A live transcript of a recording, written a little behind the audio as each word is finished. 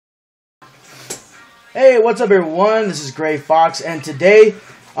Hey, what's up everyone? This is Gray Fox, and today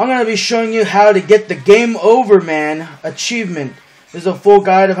I'm going to be showing you how to get the Game Over Man achievement. There's a full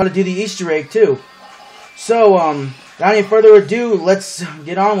guide of how to do the Easter egg too. So, without any further ado, let's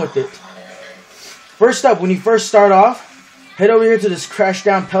get on with it. First up, when you first start off, head over here to this Crash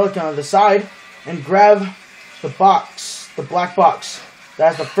Down Pelican on the side and grab the box, the black box.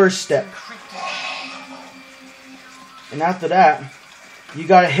 That's the first step. And after that, you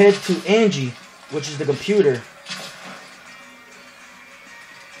gotta head to Angie, which is the computer.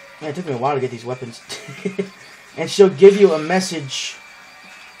 Man, it took me a while to get these weapons. And she'll give you a message.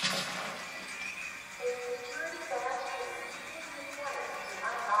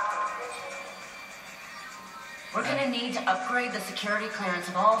 We're going to need to upgrade the security clearance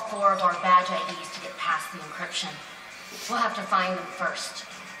of all 4 of our badge IDs to get past the encryption. We'll have to find them first.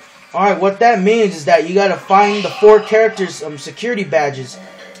 Alright, what that means is that you gotta find the 4 characters' security badges.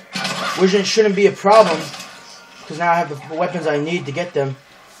 Which shouldn't be a problem, because now I have the weapons I need to get them.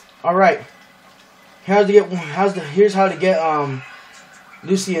 Alright. Here's how to get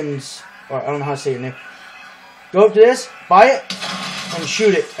Lucian's, or I don't know how to say your name. Go up to this, buy it, and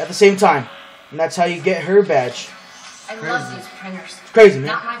shoot it at the same time. And that's how you get her badge. I love these printers. It's crazy, man.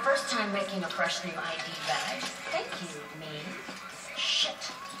 Not my first time making a fresh new ID badge. Thank you, me. Shit.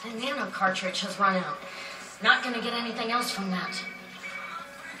 The nano cartridge has run out. Not gonna get anything else from that.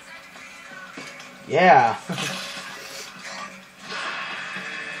 Yeah.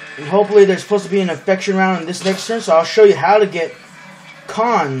 And hopefully there's supposed to be an infection round in this next turn, so I'll show you how to get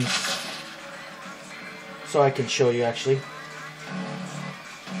cons. So I can show you actually.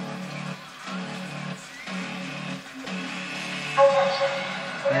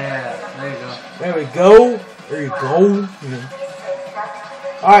 Yeah, there you go. There we go. There you go.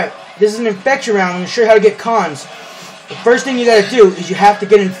 Alright, this is an infection round. I'm going to show you how to get cons. The first thing you got to do is you have to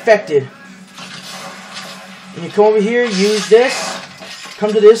get infected. And you come over here, use this.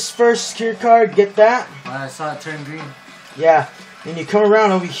 Come to this first security card, get that. I saw it turn green. Yeah. Then you come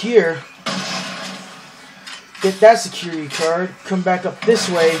around over here. Get that security card. Come back up this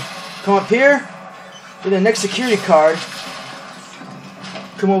way. Come up here. Get the next security card.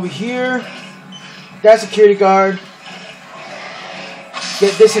 Come over here. That security guard.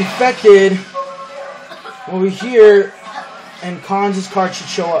 Get disinfected over here, and Cons' card should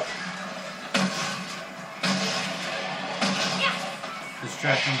show up.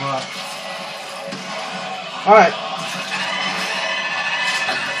 Distraction block. Alright.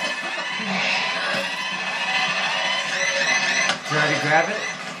 Did you already grab it?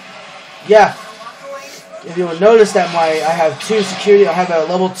 Yeah. If you will notice that I have a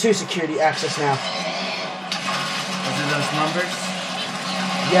level 2 security access now. Was it those numbers?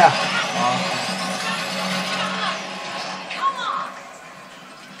 Yeah.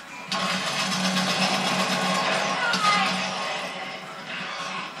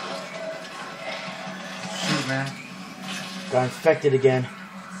 Shoot, man. Got infected again.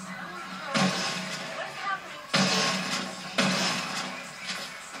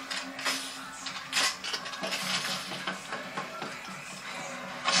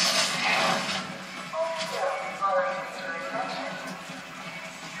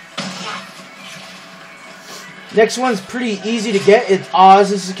 Next one's pretty easy to get. It's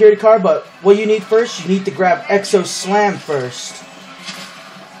Oz's security card, but what you need first, you need to grab Exo Slam first.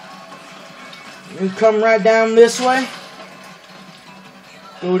 You come right down this way.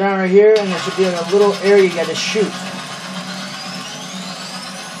 Go down right here, and there should be a little area you gotta shoot.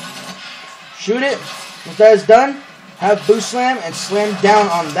 Shoot it. Once that is done, have Boost Slam and slam down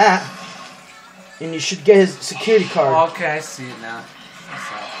on that. And you should get his security card. Oh, okay, I see it now. I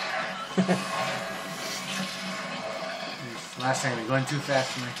saw it. Last time, you're going too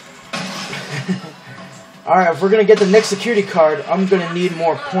fast for me. Alright, if we're going to get the next security card, I'm going to need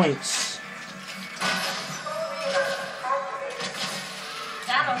more points.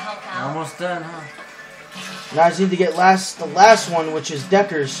 That'll help out. Almost done, huh? Now I just need to get the last one, which is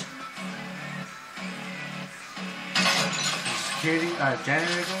Decker's. Security,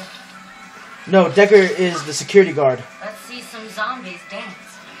 janitor guard? No, Decker is the security guard. Let's see some zombies dance.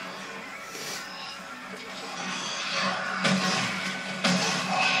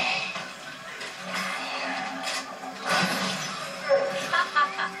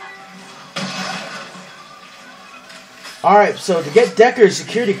 Alright, so to get Decker's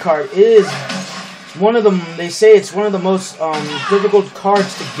security card is one of them, they say it's one of the most difficult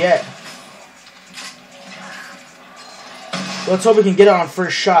cards to get. Let's hope we can get it on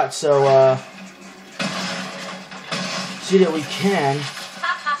first shot, so see that we can.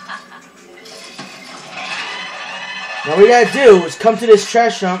 Now what we gotta do is come to this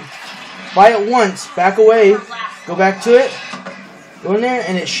trash dump, buy it once, back away, go back to it, go in there,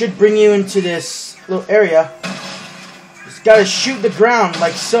 and it should bring you into this little area. Just gotta shoot the ground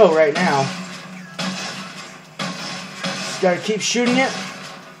like so right now. Just gotta keep shooting it.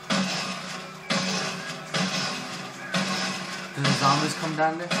 Do the zombies come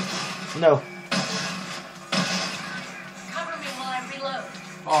down there? No. Cover me while I reload.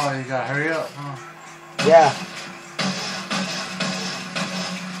 Oh, you gotta hurry up, huh? Yeah.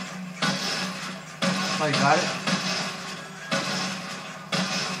 Oh, you got it?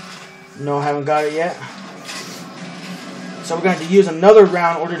 No, I haven't got it yet. So we're going to have to use another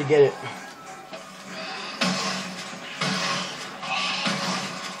round in order to get it.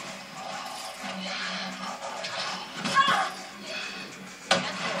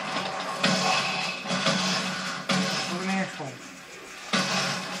 What an asshole.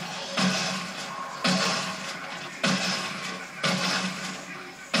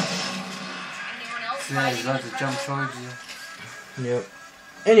 Anyone else Yeah, he's fighting about in to the jump front towards you. Yep.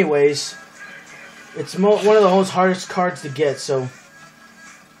 Anyways, it's one of the most hardest cards to get, so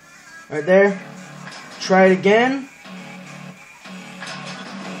right there. Try it again.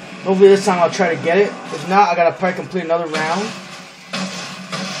 Hopefully this time I'll try to get it. If not, I gotta probably complete another round.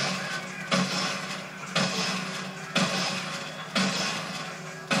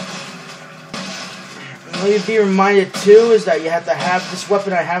 And let me be reminded too is that you have to have this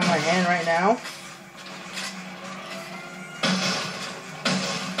weapon I have in my hand right now.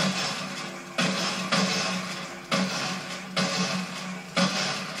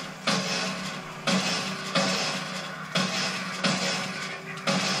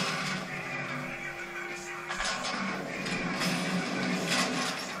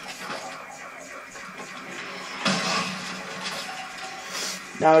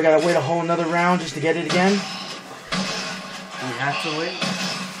 Now I gotta wait a whole another round just to get it again. You have to wait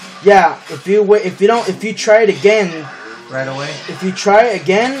Yeah, if you try it again, right away. if you try it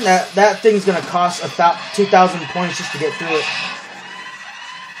again, that thing's gonna cost about 2,000 points just to get through it.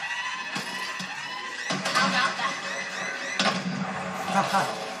 How about that?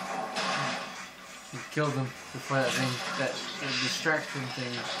 You killed him before that thing, that distraction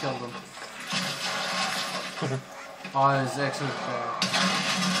thing killed him. Oh, his ex was bad.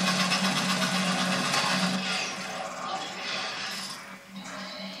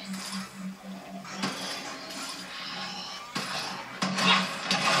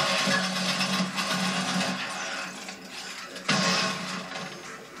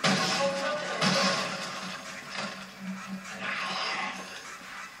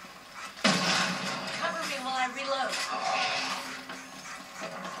 Cover me while I reload.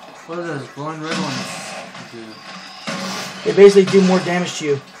 What do those glowing red ones do? They basically do more damage to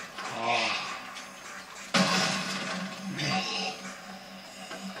you. Oh.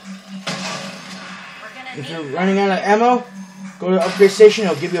 We're gonna If need you're running out of ammo, go to the upgrade station.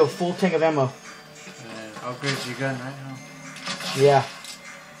 It'll give you a full tank of ammo. Upgrade your gun, right? Huh? Yeah.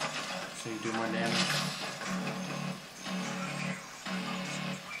 So you do more damage.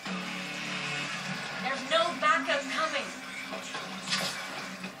 There's no backup coming.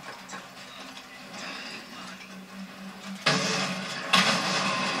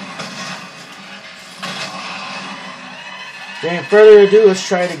 Without further ado, let's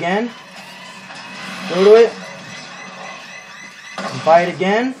try it again. Go to it. And buy it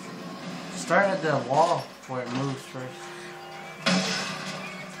again. Start at the wall where it moves first.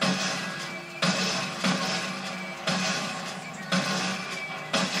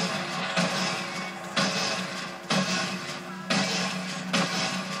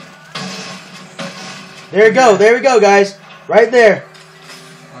 There we go. There we go, guys. Right there.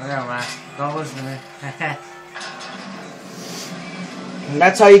 Oh, yeah, man. Don't listen to me. And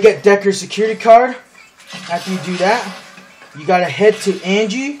that's how you get Decker's security card. After you do that, you gotta head to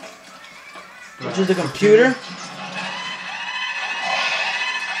Angie, which is the computer.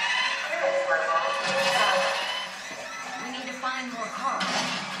 We need to find more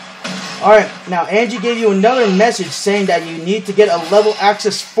cars. Alright, now Angie gave you another message saying that you need to get a level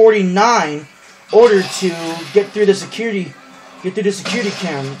access 49 in order to get through the security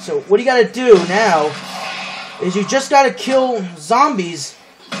cam. So what you gotta do now is you just gotta kill zombies,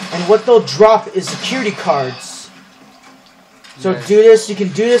 and what they'll drop is security cards. So Nice. do this, you can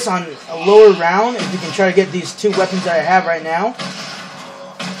do this on a lower round if you can try to get these two weapons that I have right now.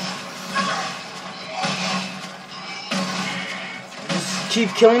 Just keep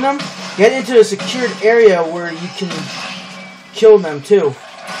killing them. Get into a secured area where you can kill them too.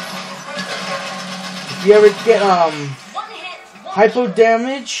 If you ever get One hit, one hypo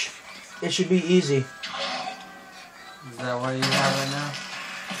damage, it should be easy. Is that what you have right now?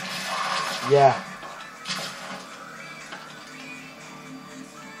 Yeah.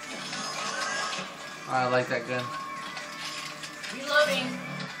 I like that gun. Reloading.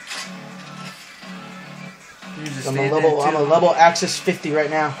 You just I'm stand a there, too. level access 50 right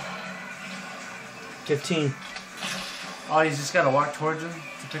now. 15. Oh, you just gotta walk towards him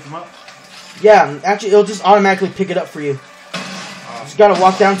to pick him up? Yeah, actually, it'll just automatically pick it up for you. Oh, You just gotta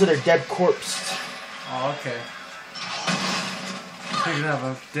walk down to their dead corpse. oh okay. Picking up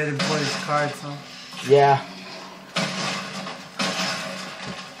a dead employee's cards, huh? Yeah.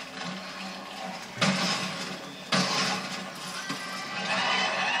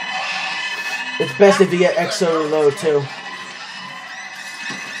 It's best if you get exo reload too.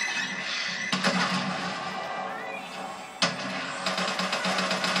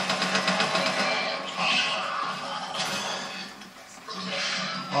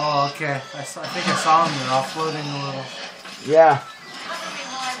 Oh, okay. I think I saw him. They're offloading a little. Yeah. Cover me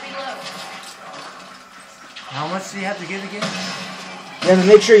while I reload. How much do you have to get again? You have to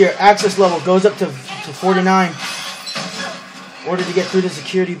make sure your access level goes up to 49 in order to get through the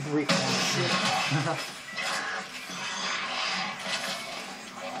security breach.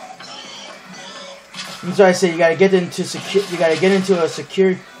 That's why I say you gotta get into a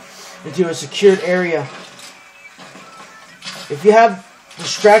secured area. If you have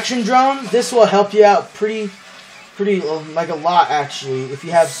distraction drone, this will help you out pretty like a lot actually. If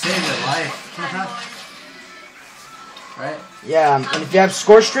you have Save your life. Right? yeah, and if you have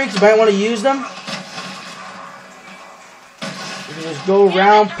score streaks, you might want to use them. You can just go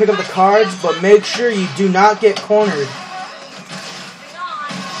around, pick up the cards, but make sure you do not get cornered.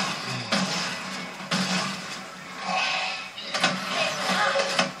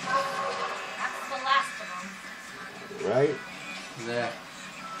 Right? There.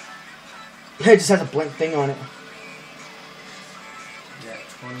 It just has a blank thing on it. Yeah,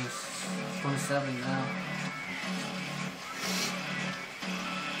 27 now.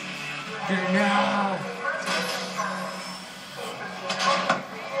 Get it now!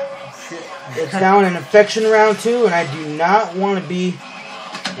 Oh, shit. It's down an infection round too, and I do not want to be.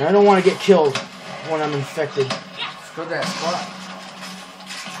 And I don't want to get killed when I'm infected. Let's go to that spot.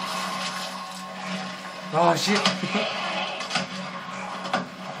 Oh shit!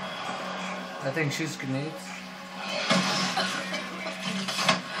 That thing shoots grenades.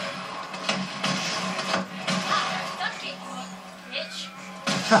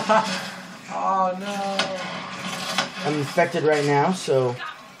 Oh no! I'm infected right now, so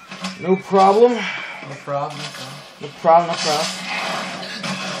no problem. No problem. No problem. No problem.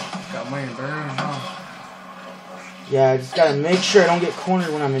 Got money to burn, huh? Yeah, I just gotta make sure I don't get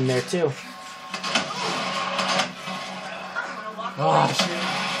cornered when I'm in there too. Oh shit!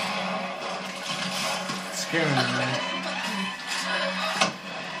 It's scaring me, man.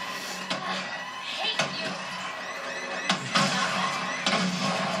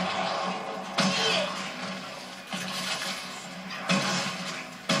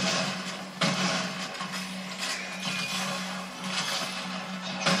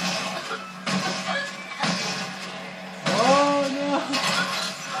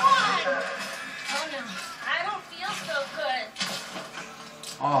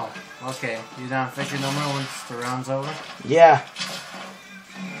 Oh, okay. You're not infected no more once the round's over? Yeah.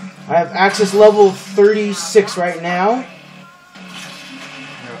 I have access level 36 right now. You're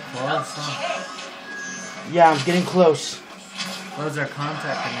close, huh? Yeah, I'm getting close. Those are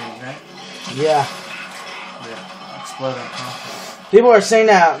contact grenades, right? Yeah. Yeah. Explode on contact. People are saying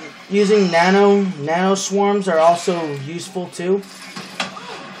that using nano swarms are also useful too.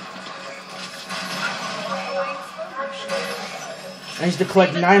 I need to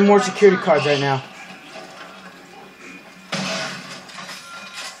collect 9 more security cards right now.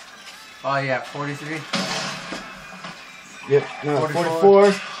 Oh yeah, 43. Yep, no,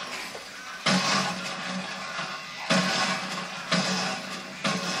 44. 44.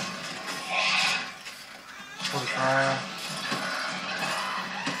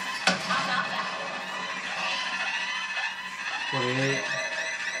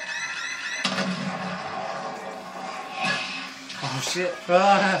 Oh shit.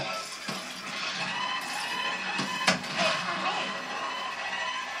 Ah.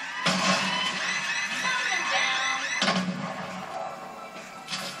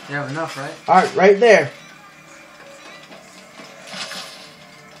 You have enough, right? Alright, right there.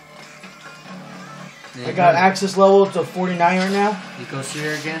 Yeah, I got access level to 49 right now. You go see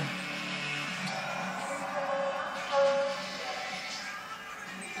her again?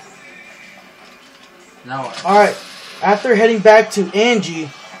 Now what? Alright, after heading back to Angie,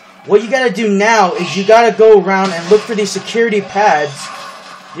 what you gotta do now is you gotta go around and look for these security pads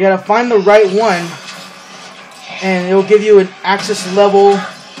You gotta find the right one, and it'll give you an access level.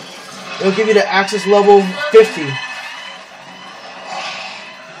 It'll give you the access level 50.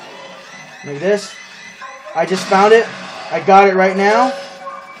 Like this. I just found it. I got it right now.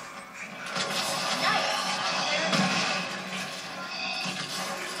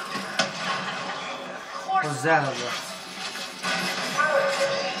 What's that over?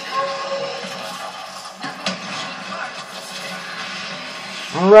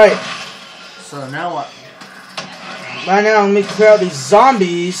 Alright. So now what? Right now, let me clear out these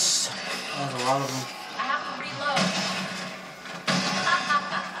zombies. There's a lot of them. I have to reload.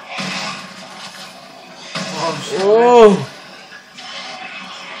 Oh, shit. Whoa.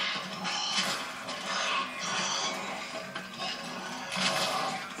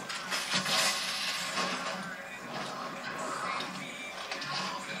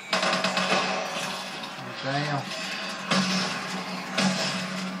 Damn.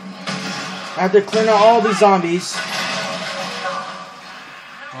 I have to clear out all these zombies.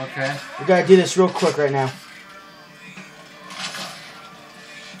 Okay. We gotta do this real quick right now.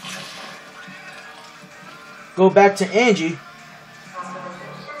 Go back to Angie.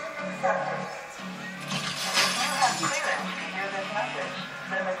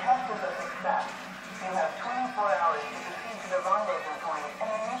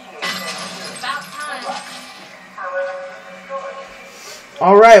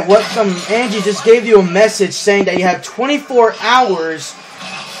 Alright, Angie just gave you a message saying that you have 24 hours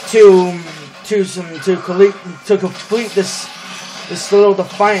to complete this little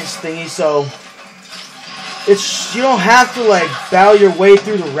defiance thingy, so you don't have to like battle your way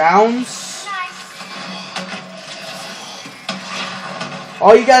through the rounds.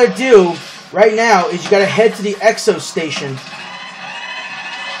 All you gotta do right now is you gotta head to the Exo Station.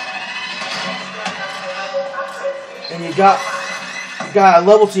 And you got a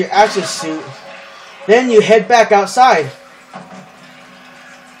level to your access suit. Then you head back outside.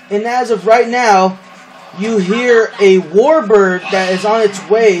 And as of right now, you hear a warbird that is on its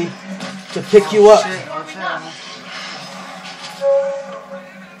way to pick you up.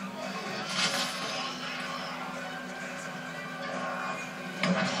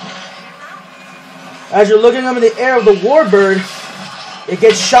 As you're looking up in the air of the warbird, it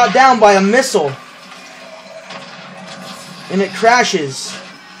gets shot down by a missile. And it crashes.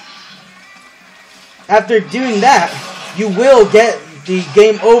 After doing that, you will get the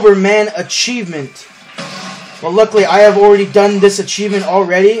Game Over Man achievement. Well, luckily I have already done this achievement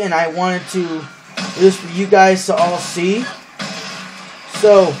already, and I wanted to do this for you guys to all see.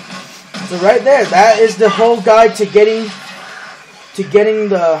 So right there, that is the whole guide to getting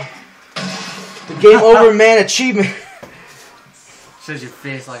the Game Over Man achievement. Shows your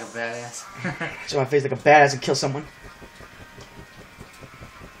face like a badass. Show my face like a badass and kill someone.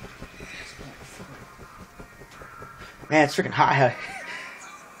 Man, it's freaking hot out.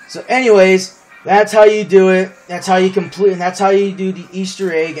 So anyways, that's how you do it. That's how you complete, and that's how you do the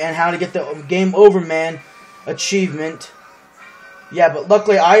Easter egg and how to get the Game Over Man achievement. Yeah, but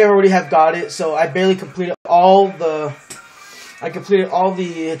luckily I already have got it, so I barely completed all the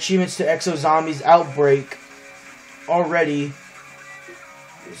achievements to Exo Zombies Outbreak already.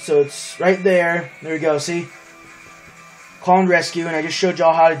 So it's right there. There we go, see? Call and rescue, and I just showed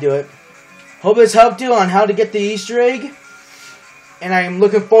y'all how to do it. Hope this helped you on how to get the Easter egg. And I am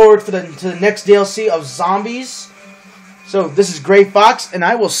looking forward to the next DLC of Zombies. So this is Gray Fox, and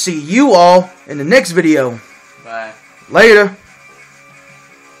I will see you all in the next video. Bye. Later.